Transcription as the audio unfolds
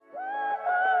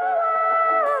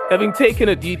Having taken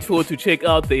a detour to check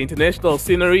out the international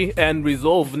scenery and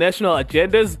resolve national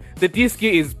agendas, the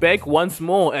Diski is back once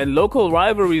more and local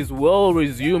rivalries will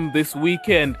resume this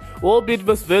weekend. While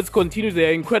Bidvest continue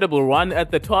their incredible run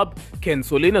at the top, can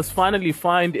Solinas finally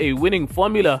find a winning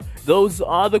formula? Those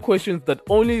are the questions that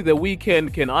only the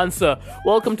weekend can answer.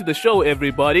 Welcome to the show,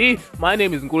 everybody. My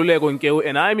name is Nkululeko Nkeu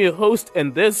and I'm your host,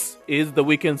 and this is the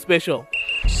Weekend Special.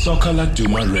 Soccer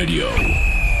Laduma Radio.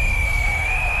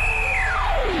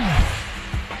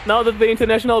 Now that the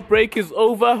international break is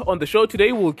over, on the show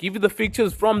today we'll give you the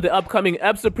fixtures from the upcoming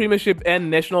Absa Premiership and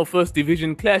National First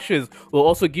Division clashes. We'll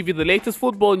also give you the latest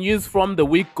football news from the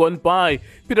week gone by.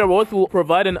 Peter Roth will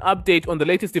provide an update on the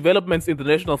latest developments in the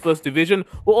National First Division.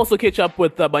 We'll also catch up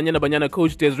with Banyana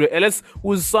coach Desiree Ellis,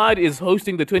 whose side is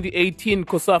hosting the 2018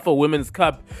 COSAFA Women's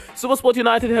Cup. SuperSport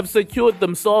United have secured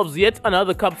themselves yet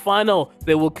another cup final.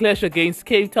 They will clash against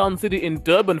Cape Town City in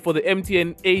Durban for the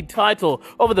MTN8 title.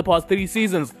 Over the past 3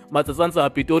 seasons, Matsatsantsa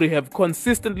Pitori have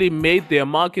consistently made their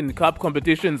mark in cup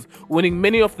competitions, winning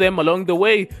many of them along the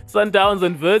way. Sundowns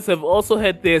and Verts have also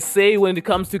had their say when it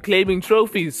comes to claiming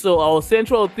trophies. So our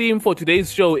central theme for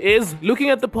today's show is looking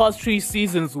at the past 3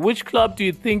 seasons. Which club do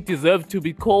you think deserves to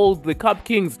be called the Cup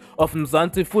Kings of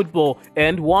Mzansi football,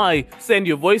 and why? Send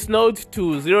your voice note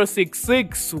to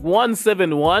 066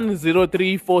 171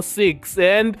 0346.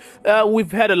 And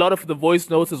we've had a lot of the voice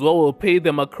notes as well. We'll play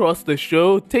them across the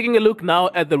show. Taking a look now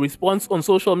at the response on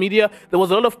social media, there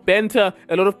was a lot of banter,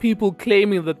 a lot of people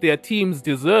claiming that their teams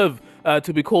deserve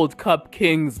to be called Cup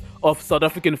Kings of South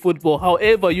African football.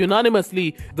 However,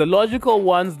 unanimously, the logical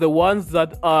ones, the ones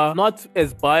that are not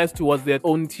as biased towards their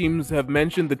own teams, have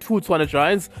mentioned the two Tswana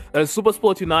Giants,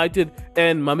 SuperSport United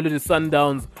and Mamelodi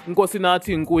Sundowns.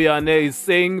 Nkosinathi Nkuyane is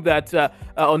saying that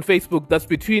on Facebook, that's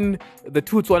between the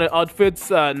two Tswana outfits,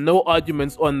 no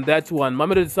arguments on that one.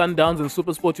 Mamelodi Sundowns and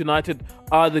SuperSport United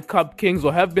are the Cup Kings,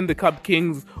 or have been the Cup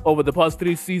Kings over the past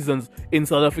 3 seasons in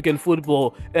South African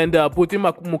football. And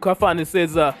Putima Mukafane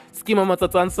says Schema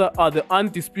Matsatsantsa are the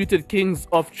undisputed kings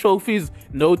of trophies,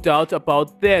 no doubt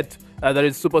about that. That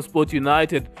is SuperSport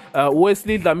United.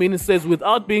 Wesley Dlamini says,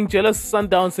 without being jealous,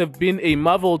 Sundowns have been a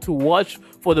marvel to watch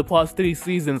for the past 3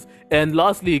 seasons. And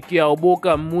lastly,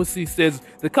 Kiaoboka Musi says,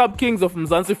 the Cup Kings of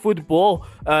Mzansi football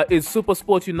is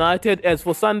SuperSport United. As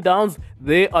for Sundowns,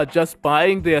 they are just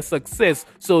buying their success.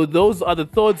 So those are the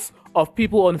thoughts of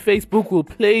people on Facebook. We'll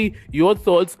play your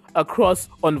thoughts across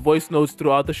on voice notes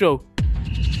throughout the show.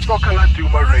 Soccer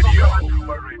Laduma Radio.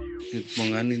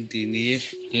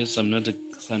 Yes, I'm not a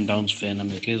Sundowns fan, I'm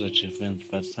a Kaizer Chiefs fan,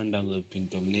 but Sundowns have been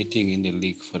dominating in the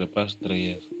league for the past 3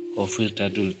 years. Hopefully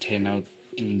that will turn out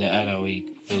in the other way.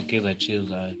 So Kaizer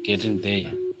Chiefs are getting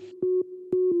there.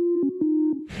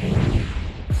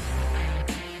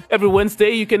 Every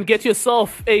Wednesday, you can get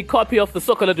yourself a copy of the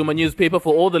Soccer Laduma newspaper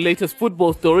for all the latest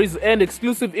football stories and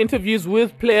exclusive interviews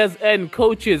with players and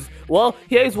coaches. Well,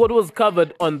 here is what was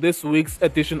covered on this week's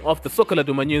edition of the Soccer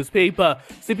Laduma newspaper.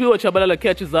 Sipiwa Chabalala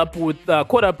catches up with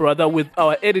Quarter Brother with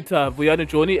our editor, Vuyani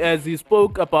Joni, as he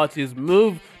spoke about his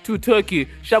move to Turkey.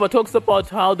 Shaba talks about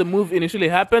how the move initially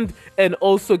happened and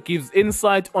also gives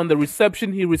insight on the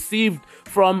reception he received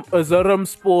from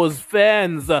Erzurumspor's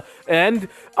fans. And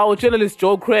our journalist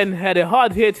Joe Crane had a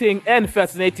hard-hitting and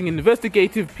fascinating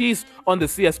investigative piece on the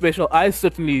Sia Special. I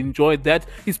certainly enjoyed that.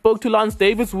 He spoke to Lance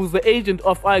Davis, who's the agent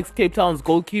of Ajax Cape Town's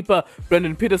goalkeeper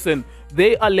Brendan Peterson.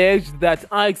 They alleged that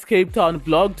Ajax Cape Town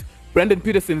blocked Brendan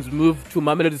Peterson's move to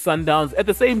Mamelodi Sundowns. At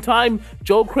the same time,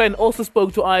 Joe Crane also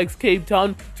spoke to Ajax Cape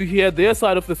Town to hear their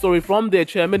side of the story from their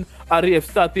chairman, Ari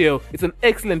Eustathio. It's an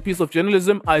excellent piece of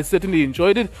journalism. I certainly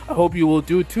enjoyed it. I hope you will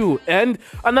do too. And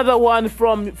another one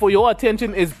for your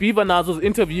attention is Beaver Nazo's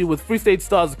interview with Free State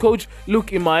Stars coach Luke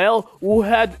Imael, who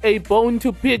had a bone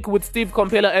to pick with Steve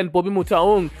Kompela and Bobby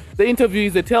Mutaung. The interview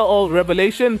is a tell-all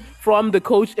revelation from the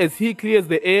coach as he clears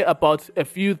the air about a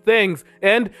few things.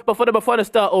 And Bafana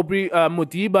star Aubrey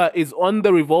Modiba is on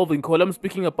the revolving column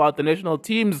speaking about the national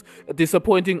team's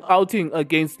disappointing outing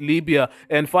against Libya.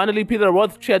 And finally, Peter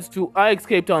Roth chats to Ajax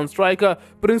Cape Town striker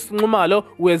Prince Nxumalo,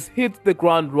 who has hit the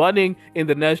ground running in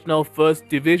the National First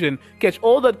Division. Catch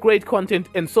all that great content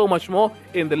and so much more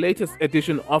in the latest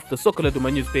edition of the Soccer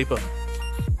Laduma newspaper.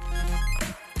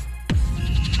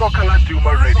 Soccer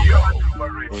Laduma Radio.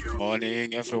 Good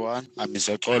morning, everyone. I'm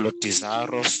Mr. Kolo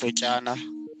Tizaro Stochana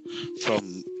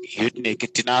from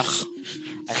Utneketinach.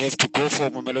 I have to go for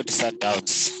Mamelodi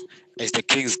Sundowns as the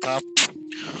Kings Cup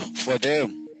for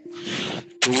them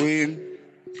to win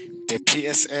the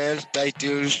PSL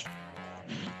title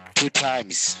 2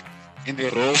 times in a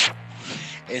row,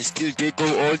 and still they go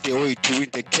all the way to win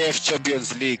the CAF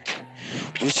Champions League,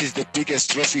 which is the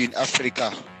biggest trophy in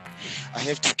Africa. I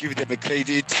have to give them a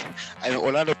credit. I'm an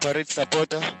Orlando Pirates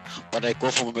supporter, but I go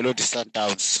for Mamelodi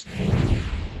Sundowns.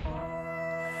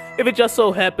 If it just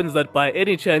so happens that by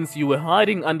any chance you were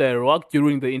hiding under a rock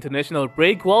during the international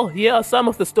break, well, here are some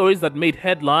of the stories that made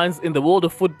headlines in the world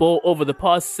of football over the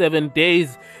past 7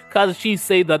 days. Kaizer Chiefs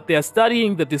say that they are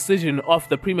studying the decision of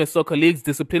the Premier Soccer League's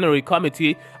disciplinary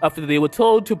committee after they were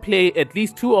told to play at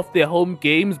least 2 of their home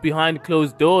games behind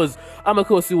closed doors.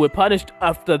 Amakosi were punished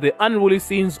after the unruly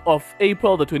scenes of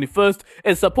April the 21st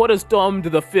as supporters stormed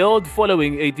the field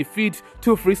following a defeat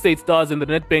to Free State Stars in the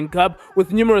Nedbank Cup,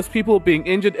 with numerous people being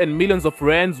injured and millions of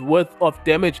rands worth of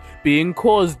damage being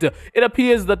caused. It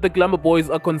appears that the Glamour Boys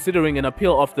are considering an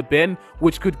appeal of the ban,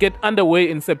 which could get underway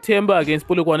in September against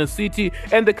Polokwane City,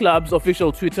 and the club's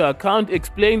official Twitter account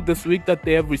explained this week that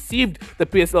they have received the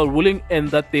PSL ruling and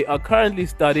that they are currently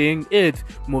studying it.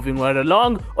 Moving right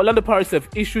along, Orlando Pirates have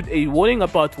issued a warning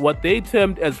about what they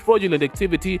termed as fraudulent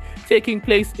activity taking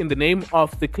place in the name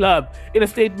of the club. In a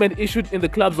statement issued in the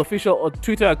club's official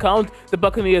Twitter account, the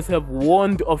Buccaneers have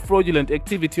warned of fraudulent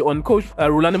activity on coach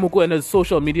Rulani Mukwena's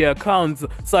social media accounts,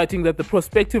 citing that the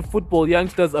prospective football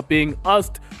youngsters are being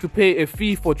asked to pay a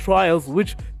fee for trials,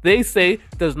 which they say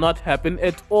does not happen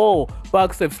at all.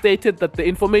 Bucks have stated that the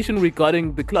information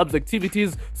regarding the club's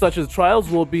activities, such as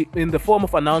trials, will be in the form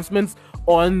of announcements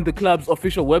on the club's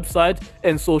official website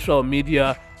and social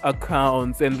media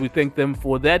accounts, and we thank them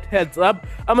for that. Heads up,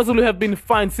 Amazulu have been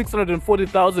fined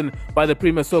 640,000 by the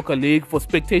Premier Soccer League for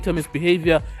spectator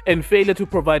misbehavior and failure to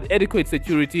provide adequate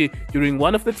security during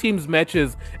one of the team's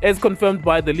matches. As confirmed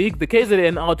by the league, the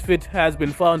KZN outfit has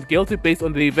been found guilty based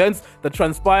on the events that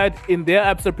transpired in their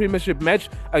Absa Premiership match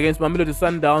against Mamelodi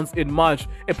Sundowns in March.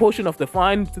 A portion of the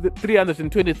fine,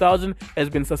 320,000, has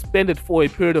been suspended for a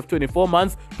period of 24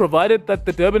 months, provided that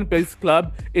the Durban-based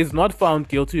club is not found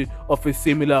guilty of a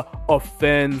similar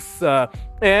offense.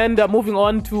 Moving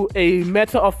on to a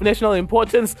matter of national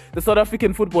importance, the South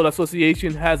African Football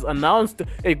Association has announced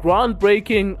a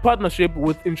groundbreaking partnership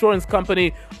with insurance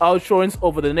company Outsurance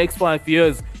over the next 5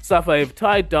 years. SAFA have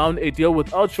tied down a deal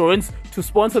with Outsurance to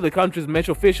sponsor the country's match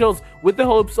officials with the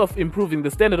hopes of improving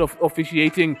the standard of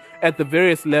officiating at the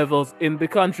various levels in the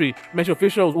country. Match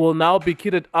officials will now be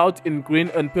kitted out in green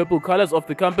and purple colors of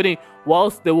the company,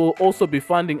 whilst there will also be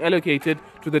funding allocated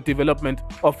to the development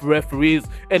of referees.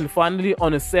 And finally,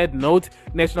 on a sad note,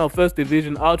 National First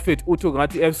Division outfit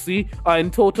Utugati FC are in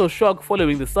total shock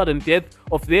following the sudden death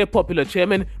of their popular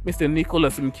chairman, Mr.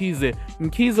 Nicholas Mkhize.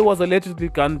 Mkhize was allegedly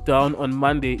gunned down on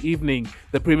Monday evening.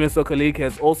 The Premier Soccer League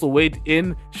has also weighed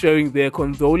in, sharing their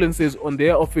condolences on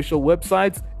their official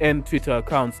websites and Twitter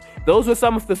accounts. Those were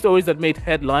some of the stories that made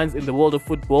headlines in the world of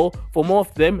football. For more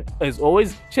of them, as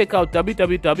always, check out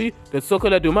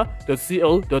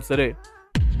www.soccerladuma.co.za.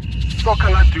 Soccer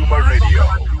Laduma Radio.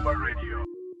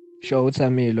 Sure, it's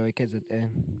Amilo,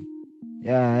 KZN.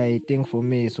 Yeah, I think for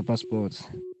me, Super Sports,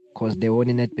 because they won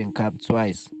the Nedbank Cup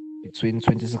twice between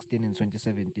 2016 and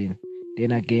 2017.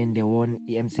 Then again, they won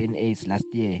EMCN Ace last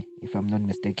year, if I'm not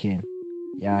mistaken.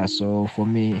 Yeah, so for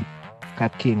me,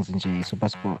 Cup Kings and Super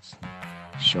Sports.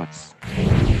 Shots.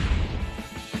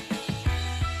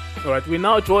 All right, we're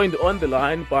now joined on the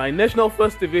line by National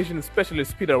First Division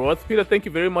specialist Peter Roth. Peter, thank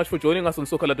you very much for joining us on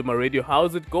Soccer Laduma Radio.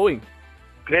 How's it going?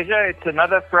 Pleasure. It's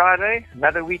another Friday,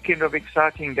 another weekend of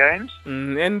exciting games.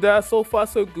 So far,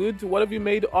 so good. What have you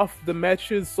made of the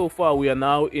matches so far? We are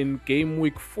now in game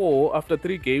week 4. After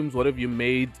 3 games, what have you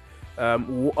made?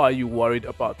 Who are you worried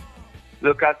about?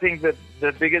 Look, I think that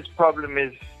the biggest problem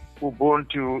is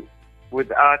Ubuntu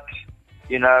without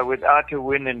a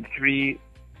win in 3,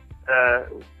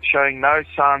 showing no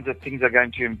signs that things are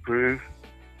going to improve.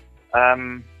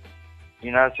 So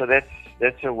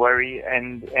that's a worry,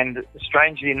 and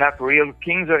strangely enough, Real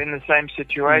Kings are in the same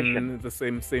situation. The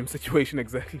same situation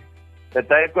exactly. But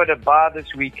they've got a bye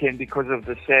this weekend because of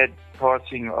the sad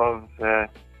passing of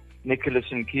Nicholas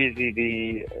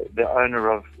Mkhize, the owner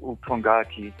of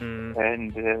Utongati,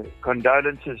 and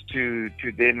condolences to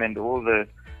them and all the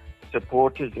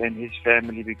supporters and his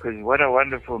family, because what a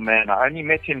wonderful man. I only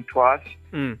met him twice,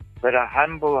 but a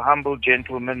humble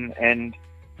gentleman, and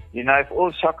if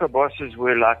all soccer bosses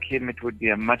were like him, it would be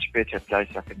a much better place,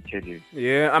 I can tell you.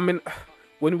 Yeah, I mean,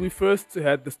 when we first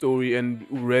had the story and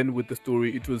ran with the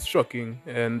story, it was shocking.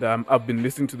 And I've been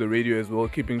listening to the radio as well,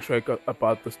 keeping track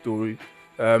about the story.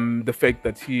 The fact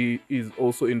that he is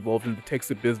also involved in the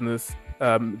taxi business,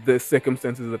 the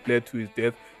circumstances that led to his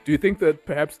death. Do you think that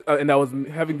perhaps, and I was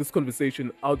having this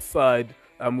conversation outside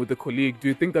with a colleague, do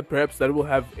you think that perhaps that will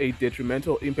have a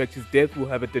detrimental impact, his death will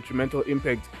have a detrimental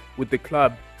impact with the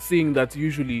club, seeing that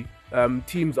usually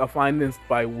teams are financed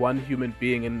by one human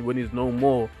being, and when he's no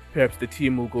more, perhaps the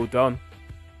team will go down?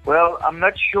 Well, I'm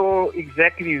not sure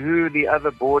exactly who the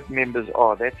other board members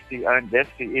are. That's the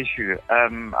issue.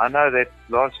 I know that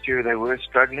last year they were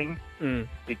struggling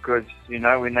because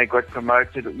when they got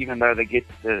promoted, even though they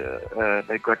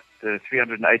got the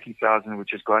 380,000,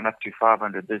 which has gone up to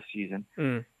 500 this season,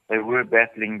 they were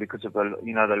battling because of the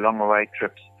long away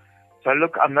trips. So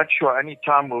look, I'm not sure. Only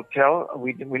time will tell.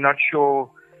 We're not sure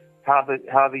how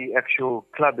the actual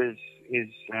club is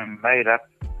made up.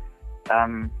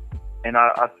 And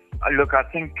I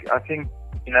think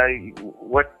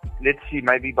let's see,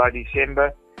 maybe by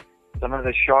December, some of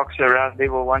the sharks around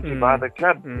there will want to buy the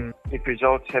club if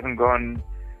results haven't gone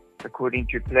according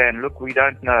to plan. Look, we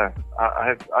don't know.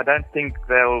 I don't think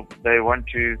they want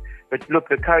to. But look,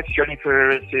 the coach Johnny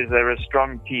Ferreira says they're a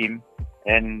strong team,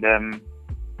 and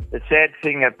the sad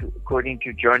thing, according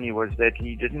to Johnny, was that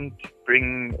he didn't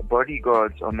bring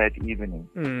bodyguards on that evening.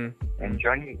 And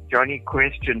Johnny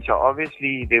questioned. So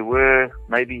obviously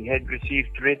maybe he had received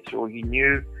threats, or he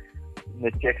knew in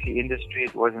the taxi industry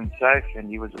it wasn't safe, and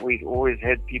he always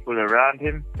had people around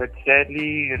him. But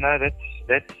sadly,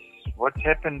 that's what's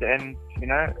happened. And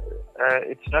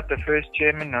it's not the first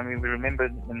chairman. I mean, we remember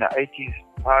in the 80s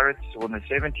Pirates, or in the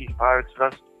 70s Pirates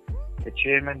lost the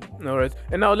chairman. All right.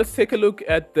 And now let's take a look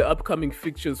at the upcoming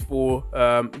fixtures for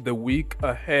the week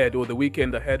ahead, or the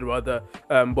weekend ahead rather.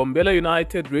 Mbombela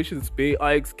United, Richards Bay,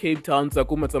 Ajax Cape Town,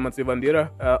 Sakuma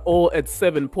Tsamatse-Bandera, all at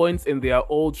 7 points, and they are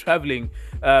all traveling.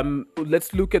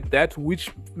 Let's look at that.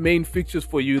 Which main fixtures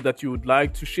for you that you would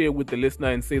like to share with the listener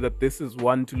and say that this is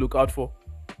one to look out for?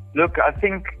 Look, I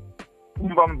think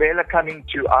Mbombela coming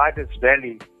to Idris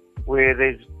Valley, where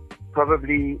there's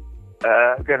probably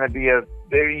going to be a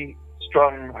very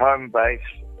strong home base.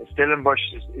 Stellenbosch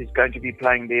is going to be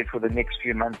playing there for the next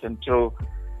few months until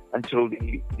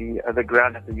the other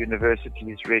ground at the university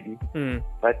is ready.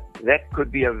 But that could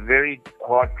be a very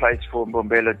hard place for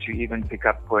Mbombela to even pick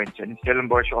up points. And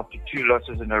Stellenbosch, after 2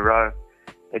 losses in a row,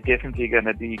 they're definitely going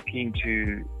to be keen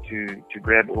to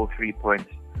grab all 3 points.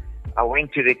 I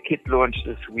went to the kit launch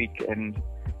this week, and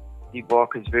Steve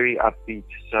Barker's very upbeat.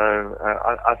 So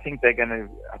I think they're going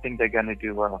to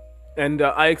do well. And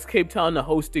Ajax Cape Town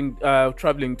are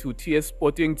traveling to TS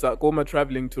Sporting, Sakoma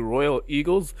traveling to Royal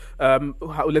Eagles.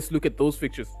 Let's look at those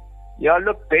fixtures. Yeah,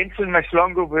 look, Benson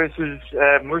Maslongo versus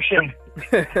Mushin.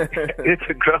 It's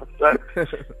a cross.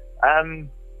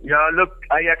 Look,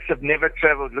 Ajax have never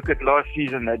travelled. Look at last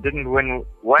season; they didn't win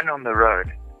one on the road.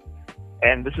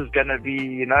 And this is going to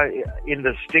be, in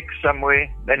the sticks somewhere.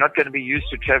 They're not going to be used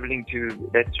to traveling to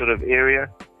that sort of area.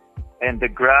 And the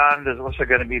ground is also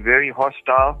going to be very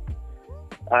hostile.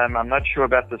 I'm not sure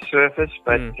about the surface,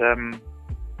 but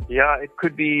it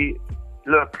could be.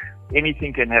 Look,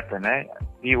 anything can happen.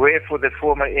 Beware for the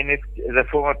former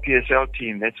PSL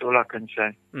team. That's all I can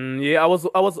say. I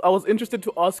was interested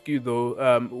to ask you though,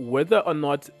 whether or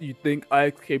not you think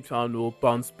Ajax Cape Town will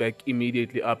bounce back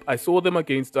immediately up. I saw them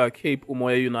against Cape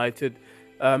Umoya United.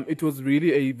 It was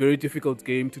really a very difficult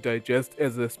game to digest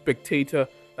as a spectator.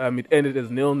 It ended as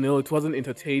 0-0. It wasn't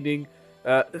entertaining.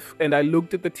 And I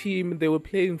looked at the team. They were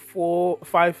playing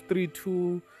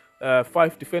 4-5-3-2.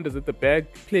 5 defenders at the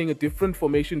back, playing a different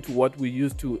formation to what we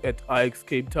used to at Ajax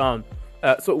Cape Town.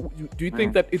 So do you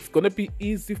think that it's going to be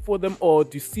easy for them, or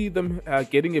do you see them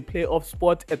getting a playoff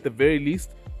spot at the very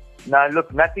least? No,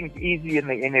 look, nothing's easy in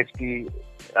the NFT.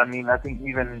 I mean, I think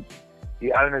even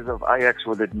the owners of Ajax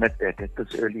will admit that at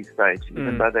this early stage,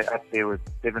 even though they're up there with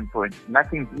 7 points.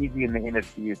 Nothing's easy in the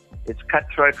NFT. It's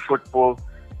cutthroat football,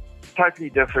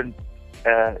 totally different,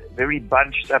 very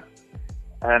bunched up.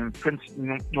 Prince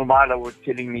Nomala was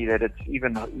telling me that it's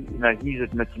even, he's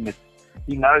admitting it.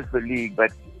 He knows the league,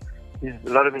 but a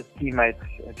lot of his teammates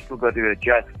have still got to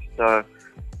adjust. So,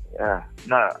 they're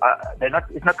not.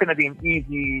 It's not going to be an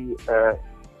easy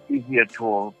at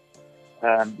all,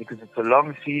 because it's a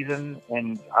long season,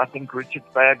 and I think Richards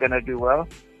Bay are going to do well.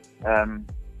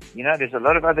 There's a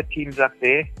lot of other teams up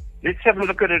there. Let's have a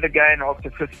look at it again after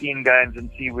 15 games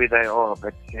and see where they are.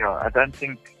 But I don't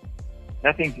think.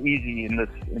 Nothing's easy in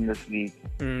this league.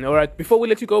 All right. Before we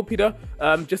let you go, Peter,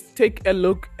 just take a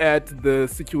look at the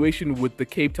situation with the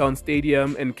Cape Town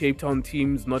Stadium and Cape Town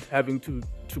teams not having to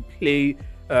play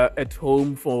at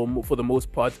home for the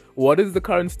most part. What is the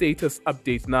current status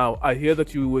update now? I hear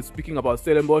that you were speaking about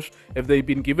Stellenbosch. Have they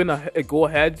been given a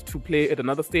go-ahead to play at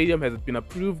another stadium? Has it been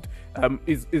approved?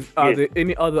 Are there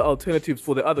any other alternatives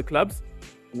for the other clubs?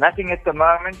 Nothing at the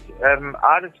moment.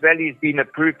 Idris Valley has been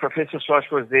approved. Professor Swash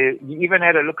was there. He even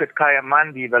had a look at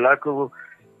Kayamandi, the local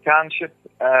township,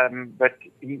 but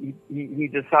he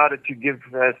decided to give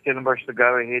Stellenbosch the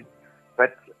go-ahead.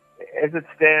 But as it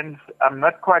stands, I'm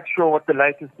not quite sure what the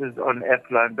latest is on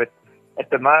Athlone, but at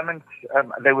the moment,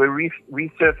 they were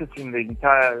resurfacing the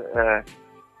entire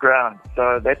ground.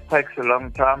 So that takes a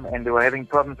long time, and they were having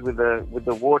problems with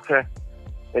the water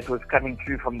that was coming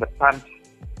through from the pumps.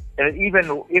 And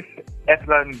even if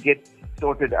Athlone gets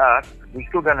sorted out, we're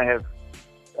still going to have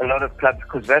a lot of clubs,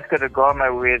 because Vasco da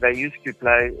Gama, where they used to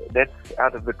play, that's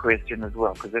out of the question as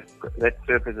well, because that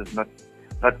surface is not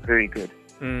very good.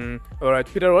 All right,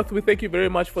 Peter Roth, we thank you very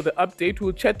much for the update.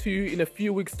 We'll chat to you in a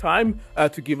few weeks' time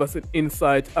to give us an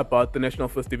insight about the National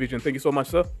First Division. Thank you so much,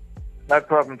 sir. No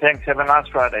problem. Thanks. Have a nice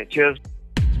Friday. Cheers.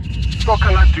 Soccer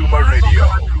Laduma Radio.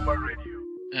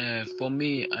 For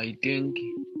me, I think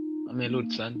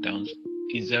Mamelodi Sundowns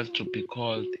deserve to be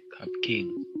called Cup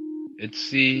Kings. Let's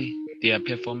see their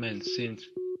performance since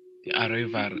the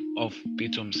arrival of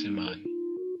Peter Msimane.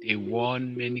 They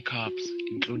won many cups,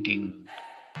 including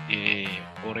the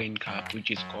Foreign Cup, which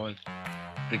is called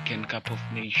African Cup of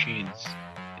Nations.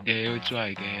 That's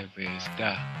why they have a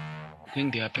star. I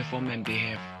think their performance, they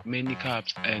have many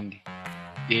cups, and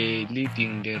they're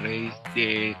leading the race,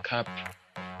 the cup,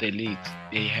 the leagues.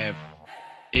 They have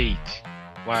 8,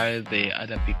 while the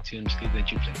other big teams, Kaizer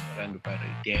Chiefs and Orlando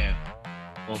Pirates, they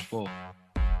have 4.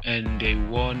 And they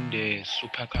won the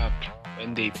Super Cup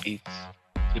when they beat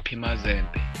TP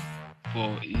Mazembe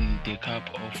for the Cup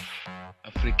of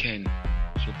African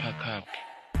Super Cup,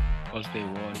 because they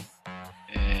won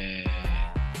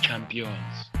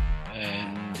champions,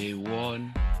 and they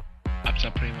won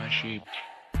Absa Premiership.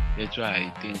 That's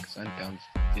why I think Sundowns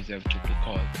deserve to be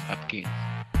called Cup Kings.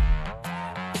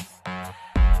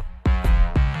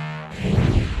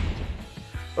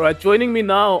 All right, joining me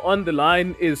now on the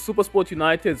line is SuperSport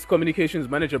United's communications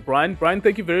manager, Brian. Brian,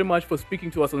 thank you very much for speaking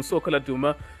to us on Soccer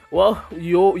Laduma. Well,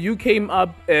 you came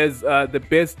up as the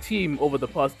best team over the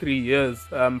past 3 years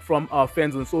from our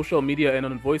fans on social media and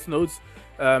on voice notes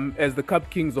as the Cup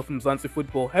Kings of Mzansi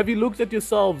football. Have you looked at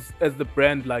yourselves as the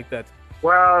brand like that?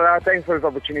 Well, thanks for this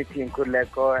opportunity,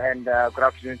 Nkuleko, and good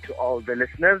afternoon to all the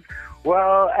listeners.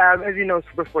 Well, as you know,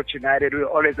 SuperSport United, we're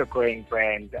always a growing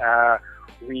brand.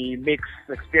 We mix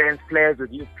experienced players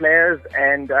with youth players,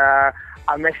 and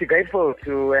I'm actually grateful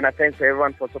to, and I thank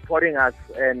everyone for supporting us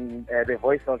and the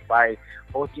voice notes by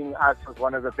voting us as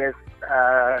one of the best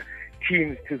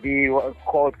teams to be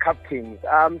called Cup Kings.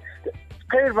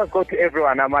 Credit must go to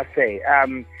everyone, I must say.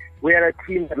 We are a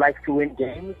team that likes to win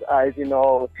games. As you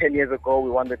know, 10 years ago, we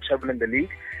won the treble in the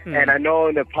league. And I know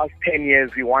in the past 10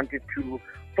 years, we wanted to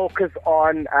focus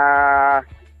on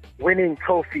winning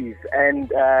trophies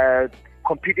and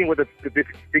competing with the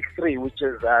big 3, which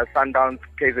is Sundowns,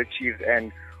 Kaizer Chiefs,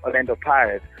 and Orlando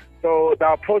Pirates. So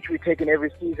the approach we take in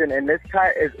every season, and let's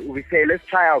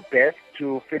try our best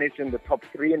to finish in the top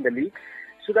 3 in the league.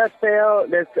 Should that fail,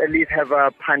 let's at least have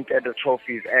a punt at the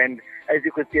trophies. And as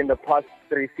you could see in the past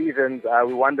 3 seasons,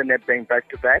 we won the Nedbank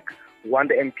back-to-back, won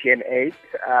the MTN 8,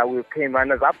 we came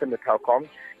runners-up in the Telkom,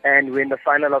 and we're in the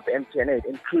final of the MTN 8,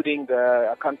 including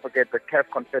I can't forget, the CAF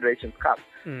Confederations Cup.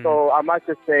 So I must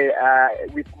just say,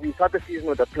 we start the season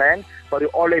with a plan, but we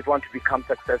always want to become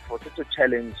successful, just to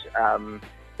challenge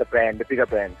the brand, the bigger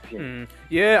brand.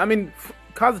 Yeah, I mean,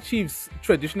 Kaizer Chiefs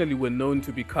traditionally were known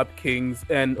to be Cup Kings,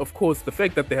 and of course, the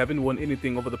fact that they haven't won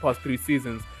anything over the past 3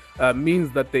 seasons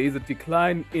means that there is a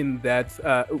decline in that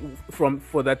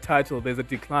for that title. There's a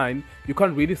decline. You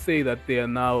can't really say that they are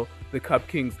now the Cup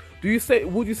Kings.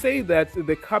 Would you say that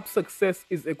the Cup success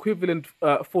is equivalent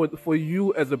for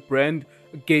you as a brand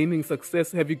gaining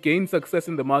success? Have you gained success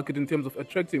in the market in terms of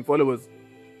attracting followers?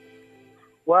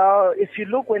 Well, if you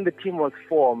look when the team was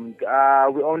formed,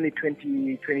 we're only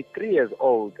 23 years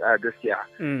old this year.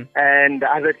 And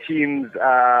other teams,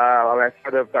 our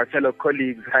fellow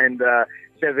colleagues, and the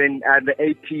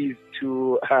 80s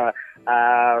to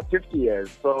 50 years.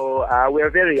 So we're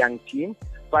a very young team.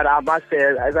 But I must say,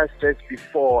 as I stressed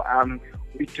before,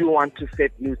 we do want to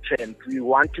set new trends. We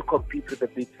want to compete with the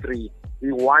big 3.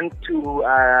 We want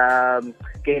to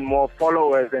gain more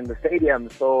followers in the stadium.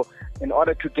 So in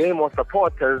order to gain more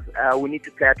supporters, we need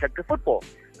to play attractive football.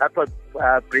 That's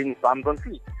what brings bums on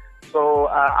seats. So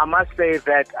I must say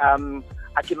that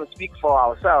I cannot speak for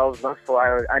ourselves, not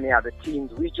for any other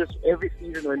teams. We just, every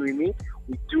season when we meet,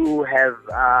 we do have,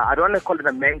 I don't want to call it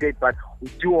a mandate, but we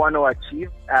do want to achieve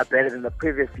better than the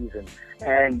previous season.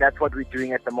 And that's what we're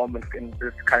doing at the moment in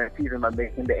this current season by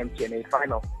making the MTN 8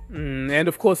 final. And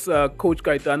of course, Coach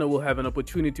Gaetano will have an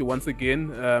opportunity once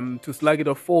again to slug it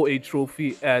off for a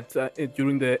trophy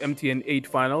during the MTN 8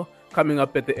 final coming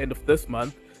up at the end of this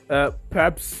month.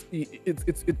 perhaps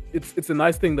it's a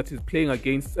nice thing that he's playing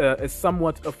against as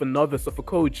somewhat of a novice of a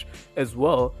coach as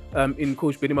well. In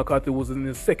Coach Benny McCarthy was in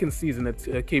his second season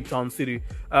at Cape Town City.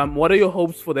 What are your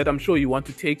hopes for that? I'm sure you want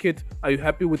to take it. Are you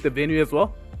happy with the venue as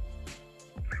well?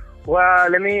 Well,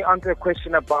 let me answer a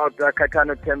question about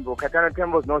Kaitano Tembo. Kaitano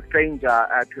Tembo is no stranger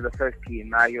to the first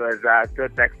team. He was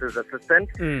Stuart Baxter's assistant.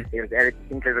 He was Eric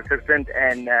Sinclair's assistant.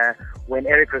 And when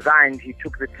Eric resigned, he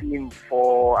took the team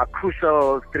for a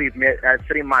crucial 3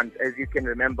 months. As you can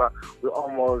remember, we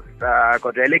almost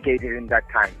got relegated in that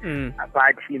time.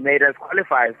 But he made us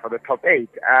qualify for the top 8.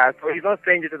 So he's no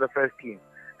stranger to the first team.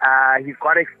 He's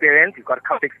got experience. He's got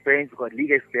cup experience. He's got league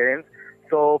experience.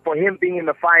 So for him being in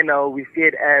the final, we see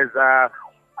it as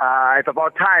it's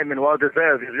about time and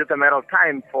well-deserved. It's just a matter of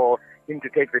time for him to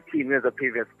take the team. He was a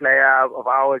previous player of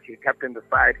ours. He captained the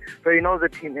side. So he knows the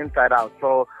team inside out.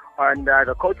 So on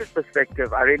the coach's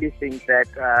perspective, I really think that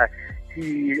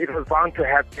it was bound to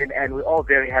happen, and we're all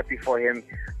very happy for him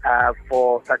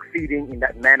for succeeding in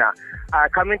that manner.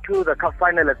 Coming to the cup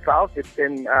final itself, it's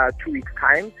in 2 weeks'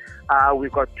 time.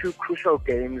 We've got 2 crucial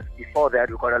games before that.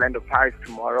 We've got Orlando Pirates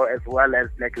tomorrow, as well as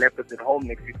Black Leopards at home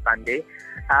next week Sunday.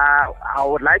 I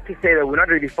would like to say that we're not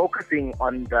really focusing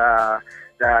on the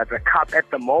cup at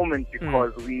the moment,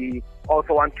 because we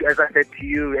also want to, as I said to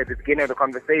you at the beginning of the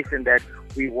conversation, that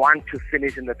we want to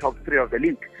finish in the top 3 of the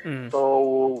league.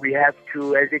 So we have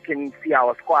to, as you can see,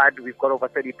 our squad, we've got over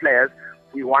 30 players.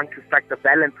 We want to strike the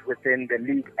balance within the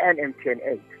league and MTN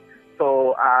 8.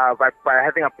 So by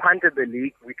having a punt at the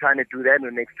league, we're trying to do that in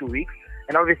the next 2 weeks.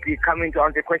 And obviously, coming to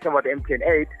answer your question about the MTN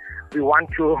 8, we want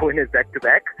to win it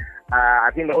back-to-back. I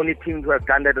think the only team who have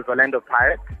done that is Orlando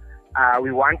Pirates.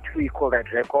 We want to equal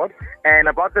that record. And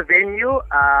about the venue,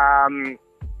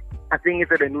 I think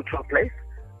it's at a neutral place.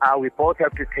 We both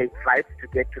have to take flights to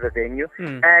get to the venue.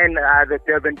 And the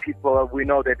Durban people, we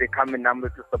know that they come in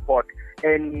numbers to support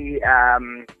any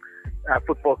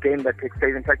football game that takes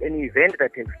place, in fact, any event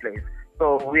that takes place.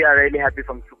 So we are really happy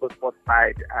from SuperSport's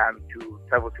side to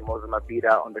travel to Mozambique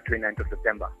on the 29th of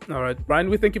September. All right, Brian,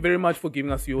 we thank you very much for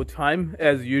giving us your time,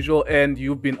 as usual. And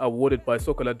you've been awarded by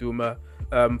Soccer Laduma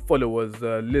followers,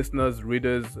 listeners,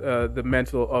 readers, the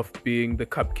mantle of being the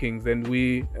Cup Kings. And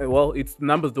its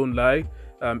numbers don't lie.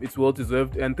 It's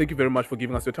well-deserved. And thank you very much for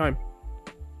giving us your time.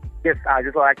 Yes, I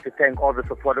just would like to thank all the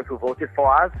supporters who voted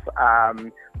for us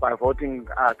by voting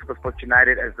SuperSport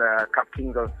United as the Cup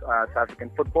Kings of South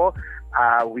African football.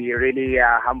 We really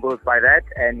are humbled by that,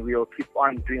 and we will keep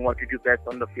on doing what we do best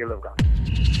on the field of ground.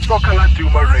 Soccer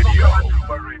Laduma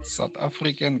Radio. South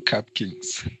African Cup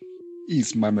Kings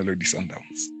is Mamelodi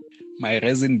Sundowns. My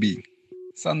reason being,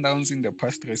 Sundowns in the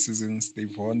past 3 seasons,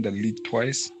 they've won the league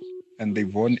twice, and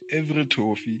they've won every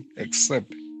trophy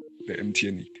except the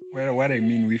MTN 8. Well, what I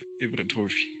mean with every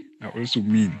trophy, I also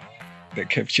mean the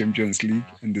CAF Champions League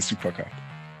and the Super Cup.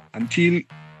 Until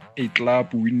a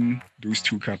club win those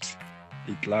 2 cups,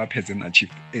 a club hasn't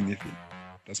achieved anything.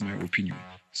 That's my opinion.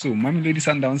 So Mamelodi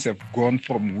Sundowns have gone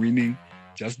from winning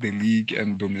just the league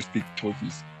and domestic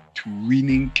trophies to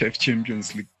winning CAF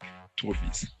Champions League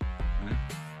trophies.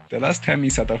 The last time a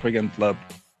South African club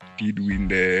did win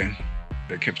the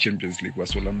CAF Champions League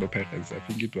was Orlando Pirates. I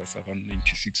think it was around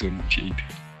 96 or 98.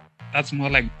 That's more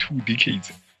like 2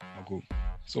 decades ago.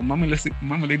 So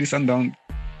Mamelodi Sundowns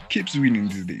keeps winning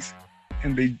these days.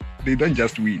 And they don't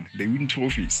just win, they win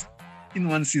trophies. In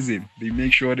one season, they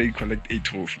make sure they collect a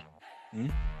trophy.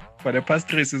 For the past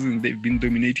 3 seasons, they've been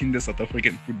dominating the South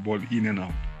African football in and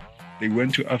out. They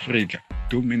went to Africa,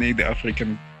 dominate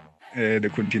the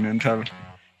Continental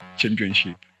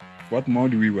Championship. What more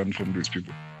do we want from those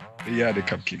people? They are the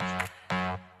Cup Kings.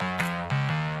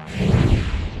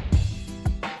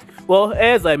 Well,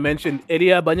 as I mentioned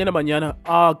earlier, Banyana Banyana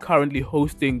are currently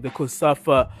hosting the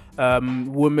COSAFA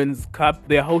Women's Cup.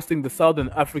 They are hosting the Southern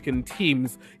African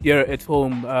teams here at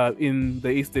home in the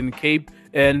Eastern Cape,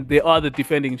 and they are the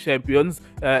defending champions.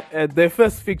 At their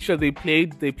first fixture they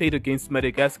played against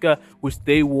Madagascar, which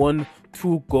they won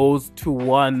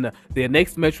 2-1. Their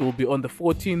next match will be on the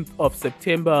 14th of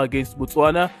September against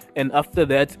Botswana, and after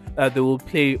that they will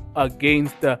play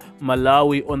against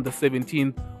Malawi on the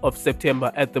 17th of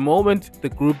September. At the moment, the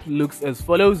group looks as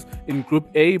follows. In Group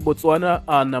A, Botswana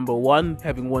are number 1,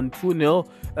 having won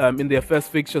 2-0. In their first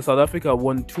fixture, South Africa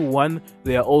won 2-1.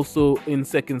 They are also in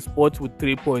second spot with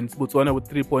 3 points. Botswana with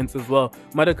 3 points as well.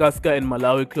 Madagascar and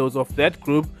Malawi close off that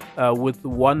group with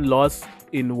 1 loss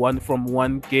from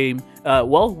one game.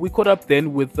 We caught up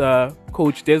then with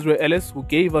Coach Desiree Ellis, who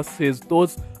gave us his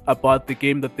thoughts about the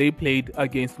game that they played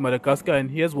against Madagascar,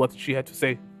 and here's what she had to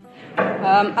say.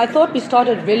 I thought we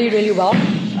started really, really well.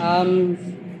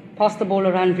 passed the ball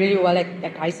around really well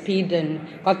at high speed and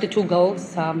got the 2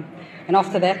 goals. And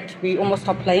after that, we almost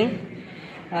stopped playing.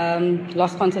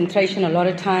 Lost concentration a lot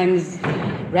of times,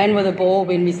 ran with the ball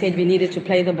when we said we needed to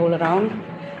play the ball around.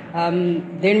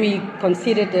 Then we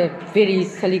conceded a very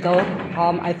silly goal.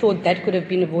 I thought that could have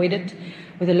been avoided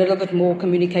with a little bit more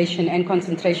communication and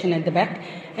concentration at the back.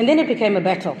 And then it became a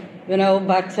battle,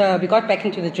 but we got back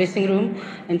into the dressing room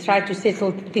and tried to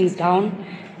settle things down.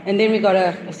 And then we got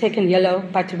a second yellow,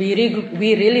 but we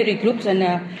really regrouped and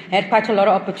had quite a lot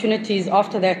of opportunities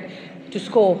after that to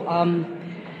score.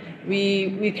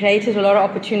 We created a lot of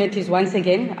opportunities once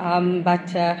again, but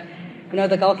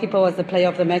the goalkeeper was the player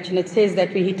of the match, and it says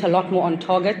that we hit a lot more on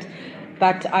target.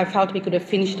 But I felt we could have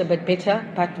finished a bit better,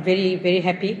 but very, very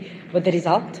happy with the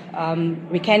result.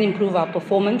 We can improve our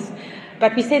performance.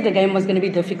 But we said the game was going to be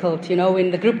difficult. When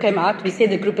the group came out, we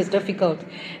said the group is difficult.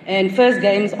 And first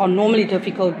games are normally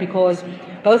difficult because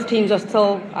both teams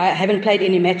haven't played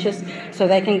any matches, so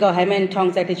they can go hammer and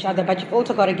tongs at each other. But you've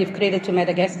also got to give credit to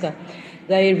Madagascar.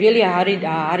 They really hurried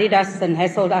us and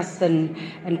hassled us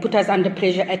and put us under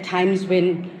pressure at times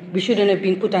when we shouldn't have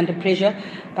been put under pressure.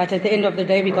 But at the end of the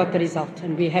day, we got the result,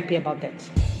 and we're happy about that.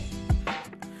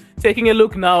 Taking a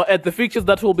look now at the fixtures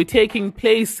that will be taking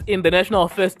place in the National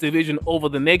First Division over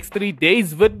the next 3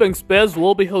 days. Witbank Spurs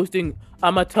will be hosting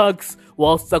AmaTuks,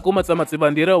 whilst Sakuma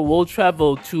Tsamatsibandira will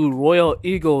travel to Royal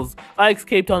Eagles. Ajax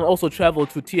Cape Town also travel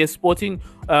to TS Sporting,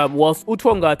 whilst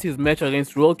Utongati's match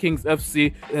against Royal Kings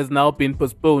FC has now been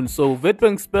postponed. So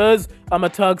Witbank Spurs,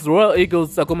 AmaTuks, Royal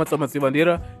Eagles, Sakuma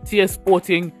Tsamatsibandira, TS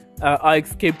Sporting,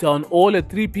 Ajax Cape Town, all at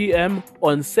 3 p.m.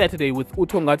 on Saturday, with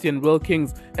Utongati and Royal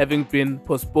Kings having been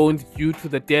postponed due to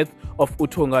the death of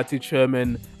Utongati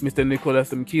chairman Mr.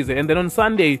 Nicholas Mkhize. And then on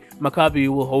Sunday, Maccabi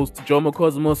will host Jomo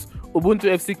Cosmos. Ubuntu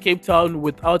FC Cape Town,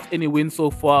 without any win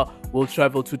so far, will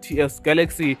travel to TS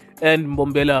Galaxy, and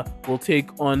Mbombela will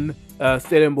take on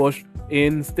Stellenbosch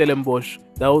in Stellenbosch.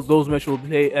 Those matches will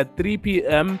play at 3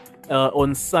 p.m.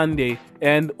 On Sunday.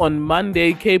 And on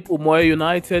Monday, Cape Umoya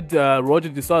United, Roger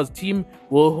Desar's team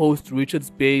will host Richards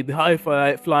Bay, the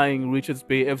high-flying Richards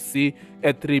Bay FC,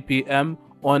 at 3 p.m.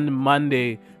 on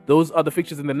Monday. Those are the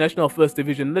fixtures in the National First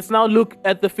Division. Let's now look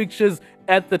at the fixtures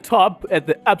at the top in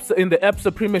the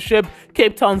Absa Premiership.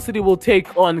 Cape Town City will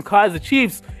take on Kaizer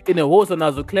Chiefs in a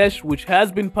Hosanazo clash, which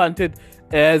has been punted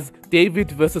as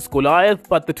David versus Goliath,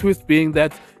 but the twist being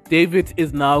that David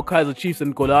is now Kaizer Chiefs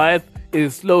and Goliath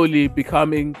is slowly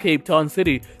becoming Cape Town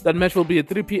City. That match will be at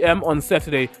 3 p.m. on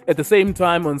Saturday. At the same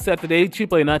time on Saturday,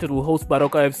 Chippa United will host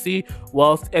Baroka FC,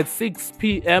 whilst at 6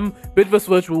 p.m.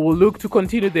 Bidvest will look to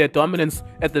continue their dominance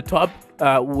at the top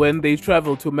when they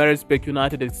travel to Maritzburg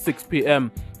United at 6 p.m.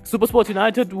 SuperSport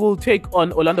United will take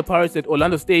on Orlando Pirates at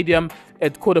Orlando Stadium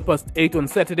at 8:15 on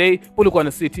Saturday.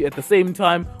 Polokwane City at the same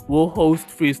time will host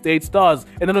Free State Stars.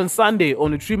 And then on Sunday,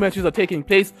 only 3 matches are taking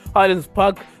place. Highlands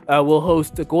Park will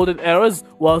host Golden Arrows,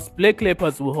 whilst Black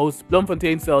Leopards will host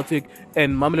Bloemfontein Celtic,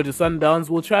 and Mamelodi Sundowns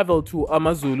will travel to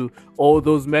AmaZulu. All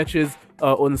those matches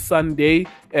on Sunday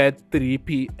at 3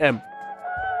 p.m.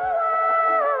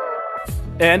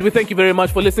 And we thank you very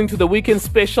much for listening to the Weekend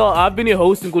Special. I've been your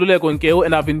host, Ngululeko Nkeo,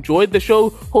 and I've enjoyed the show.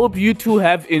 Hope you too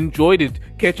have enjoyed it.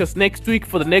 Catch us next week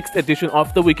for the next edition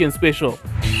of the Weekend Special.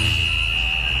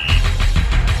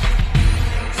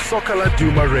 Soccer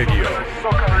Laduma Radio.